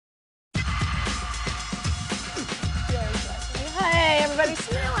everybody.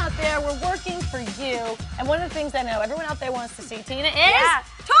 Smile out there. We're working for you. And one of the things I know everyone out there wants to see, Tina,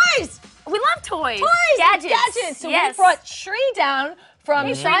 is toys. We love toys. Toys. Gadgets. So we brought Shree down from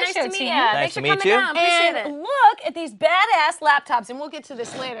the SideShow team. Nice to meet you. Appreciate it. Look at these badass laptops, and we'll get to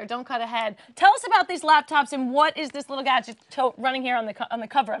this later. Don't cut ahead. Tell us about these laptops and what is this little gadget running here on the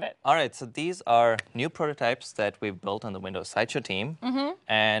cover of it? All right, so these are new prototypes that we've built on the Windows SideShow team.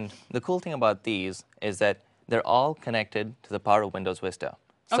 And the cool thing about these is that they're all connected to the power of Windows Vista.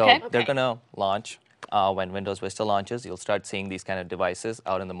 So they're going to launch when Windows Vista launches. You'll start seeing these kind of devices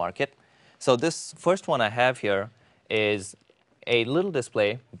out in the market. So this first one I have here is a little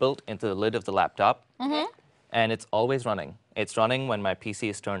display built into the lid of the laptop, and it's always running. It's running when my PC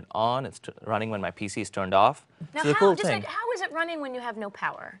is turned on. It's running when my PC is turned off. Now, so how is it running when you have no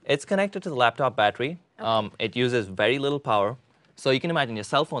power? It's connected to the laptop battery. It uses very little power. So you can imagine your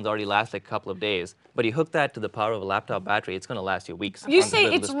cell phones already last like a couple of days, but you hook that to the power of a laptop battery, it's going to last you weeks. You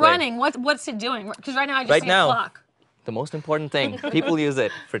say it's running. What's it doing? Because right now I just see a clock. The most important thing, people use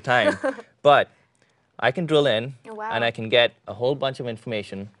it for time, but I can drill in and I can get a whole bunch of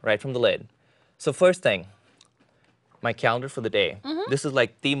information right from the lid. So first thing, my calendar for the day. This is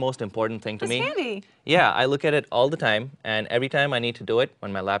like the most important thing to me. That's handy. Yeah, I look at it all the time, and every time I need to do it,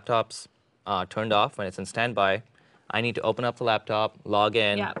 when my laptop's turned off, when it's in standby, I need to open up the laptop, log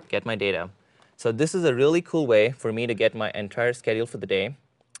in, get my data. So this is a really cool way for me to get my entire schedule for the day.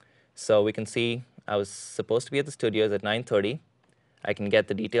 So we can see I was supposed to be at the studios at 9:30. I can get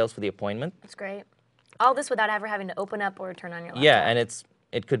the details for the appointment. That's great. All this without ever having to open up or turn on your laptop. Yeah, and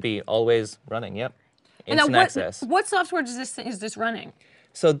it could be always running. Yep. Instant access. What software is this running?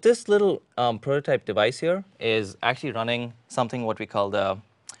 So this little prototype device here is actually running something what we call the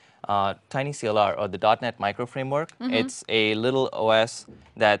TinyCLR, or the .NET Micro Framework. It's a little OS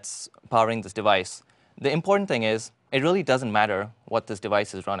that's powering this device. The important thing is, it really doesn't matter what this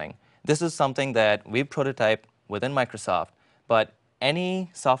device is running. This is something that we've prototyped within Microsoft, but any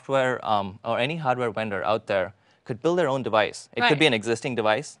software or any hardware vendor out there could build their own device. It could be an existing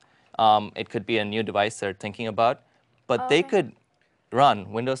device. It could be a new device they're thinking about, but they could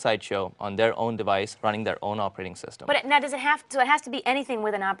run Windows SideShow on their own device, running their own operating system. But now, does it have to? So it has to be anything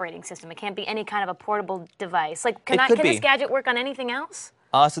with an operating system. It can't be any kind of a portable device. Like, can this gadget work on anything else?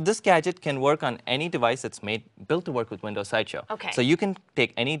 So this gadget can work on any device that's built to work with Windows SideShow. Okay. So you can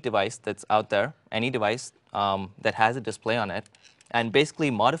take any device that's out there, any device that has a display on it, and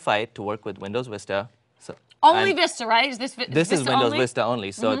basically modify it to work with Windows Vista. So only Vista, right? Is this Vista This is Windows only? Vista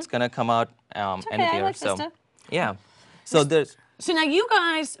only, so it's going to come out end of year. I like Vista. Yeah. So there's. So now you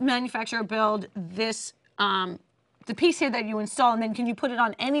guys manufacture or build this, the piece here that you install, and then can you put it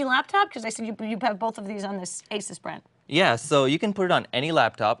on any laptop? Because I said you have both of these on this Asus brand. Yeah, so you can put it on any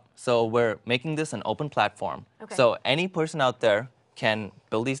laptop. So we're making this an open platform. So any person out there can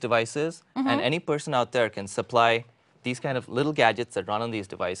build these devices, and any person out there can supply these kind of little gadgets that run on these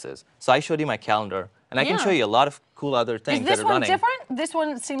devices. So I showed you my calendar, and I can show you a lot of cool other things that are running. Is this one different? This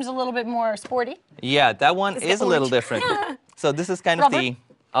one seems a little bit more sporty. Yeah, that one is a little different. So this is kind of the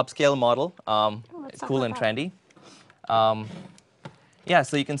upscale model. It's cool and trendy. Yeah,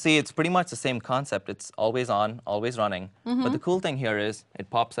 so you can see it's pretty much the same concept. It's always on, always running. But the cool thing here is it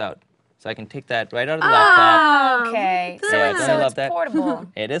pops out. So I can take that right out of the laptop. Okay. So it's portable.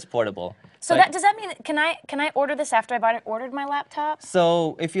 It is portable. So does that mean, can I order this after I've ordered my laptop?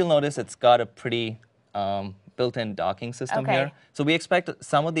 So if you'll notice, it's got a pretty built-in docking system here. So we expect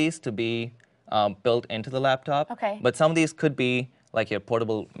some of these to be built into the laptop. But some of these could be like your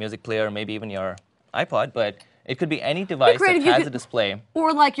portable music player, maybe even your iPod, but it could be any device that has a display.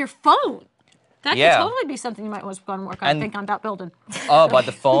 Or like your phone. That could totally be something you might want to go and work on, I think, on that building. Oh, about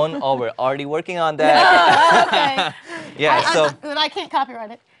the phone? Oh, we're already working on that. Yeah, I can't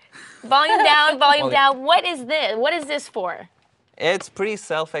copyright it. Volume down, volume down. What is this? What is this for? It's pretty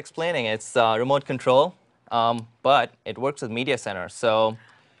self-explaining. It's remote control, but it works with Media Center. So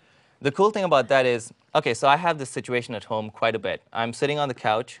the cool thing about that is, okay, so I have this situation at home quite a bit. I'm sitting on the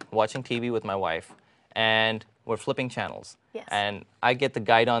couch watching TV with my wife, and we're flipping channels. And I get the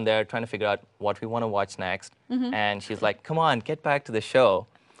guide on there trying to figure out what we want to watch next. And she's like, come on, get back to the show.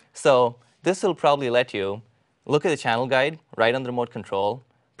 So this will probably let you look at the channel guide right on the remote control,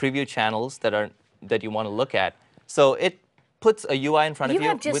 preview channels that you want to look at. So it puts a UI in front of you. You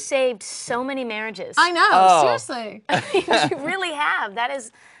have just saved so many marriages. I know, seriously. You really have. That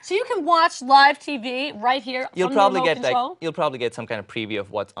is. So you can watch live TV right here you'll from probably the remote control? Like, you'll probably get some kind of preview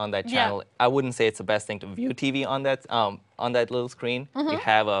of what's on that channel. I wouldn't say it's the best thing to view TV on that little screen. You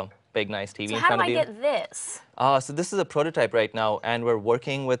have a big, nice TV in front of you. So how do I get this? So this is a prototype right now, and we're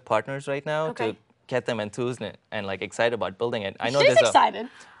working with partners right now to get them enthused and like excited about building it. I know She's excited.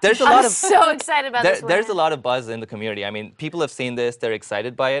 There's a lot I'm of so excited about this. there's a lot of buzz in the community. I mean, people have seen this, they're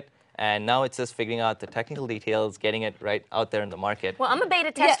excited by it, and now it's just figuring out the technical details, getting it right out there in the market. Well, I'm a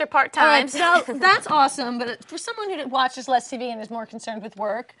beta tester All part-time. right, so that's awesome, but for someone who watches less TV and is more concerned with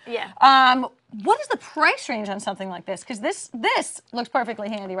work, Yeah. what is the price range on something like this? Because this looks perfectly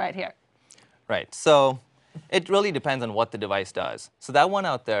handy right here. Right. So it really depends on what the device does. So that one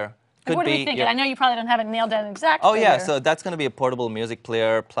out there could What are be. we thinking? I know you probably don't have it nailed down exactly. Oh yeah, so that's going to be a portable music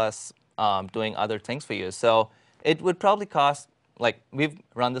player plus doing other things for you. So it would probably cost, like we've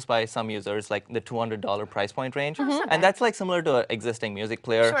run this by some users, like the $200 price point range, and that's like similar to an existing music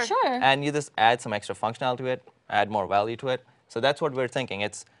player. Sure. And you just add some extra functionality to it, add more value to it. So that's what we're thinking.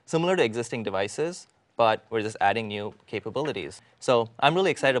 It's similar to existing devices, but we're just adding new capabilities. So I'm really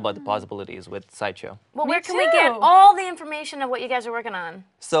excited about the possibilities with SideShow. Well, Me where can we get too. all the information of what you guys are working on?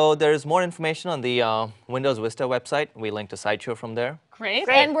 So there's more information on the Windows Vista website. We link to SideShow from there. Great.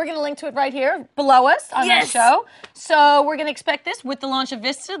 And we're going to link to it right here below us on the show. So we're going to expect this with the launch of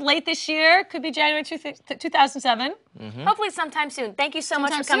Vista late this year. Could be January 2007. Hopefully sometime soon. Thank you so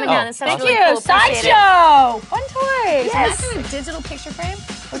much for Sometime coming soon. down. It's such Thank really you. cool. Appreciate it. SideShow. Fun toys. Yes. Imagine a digital picture frame.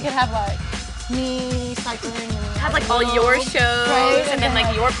 We could have like me cycling and Have like all your shows, Right, and then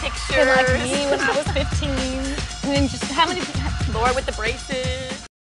like your and pictures. like me when I was 15. And then just how many Laura with the braces.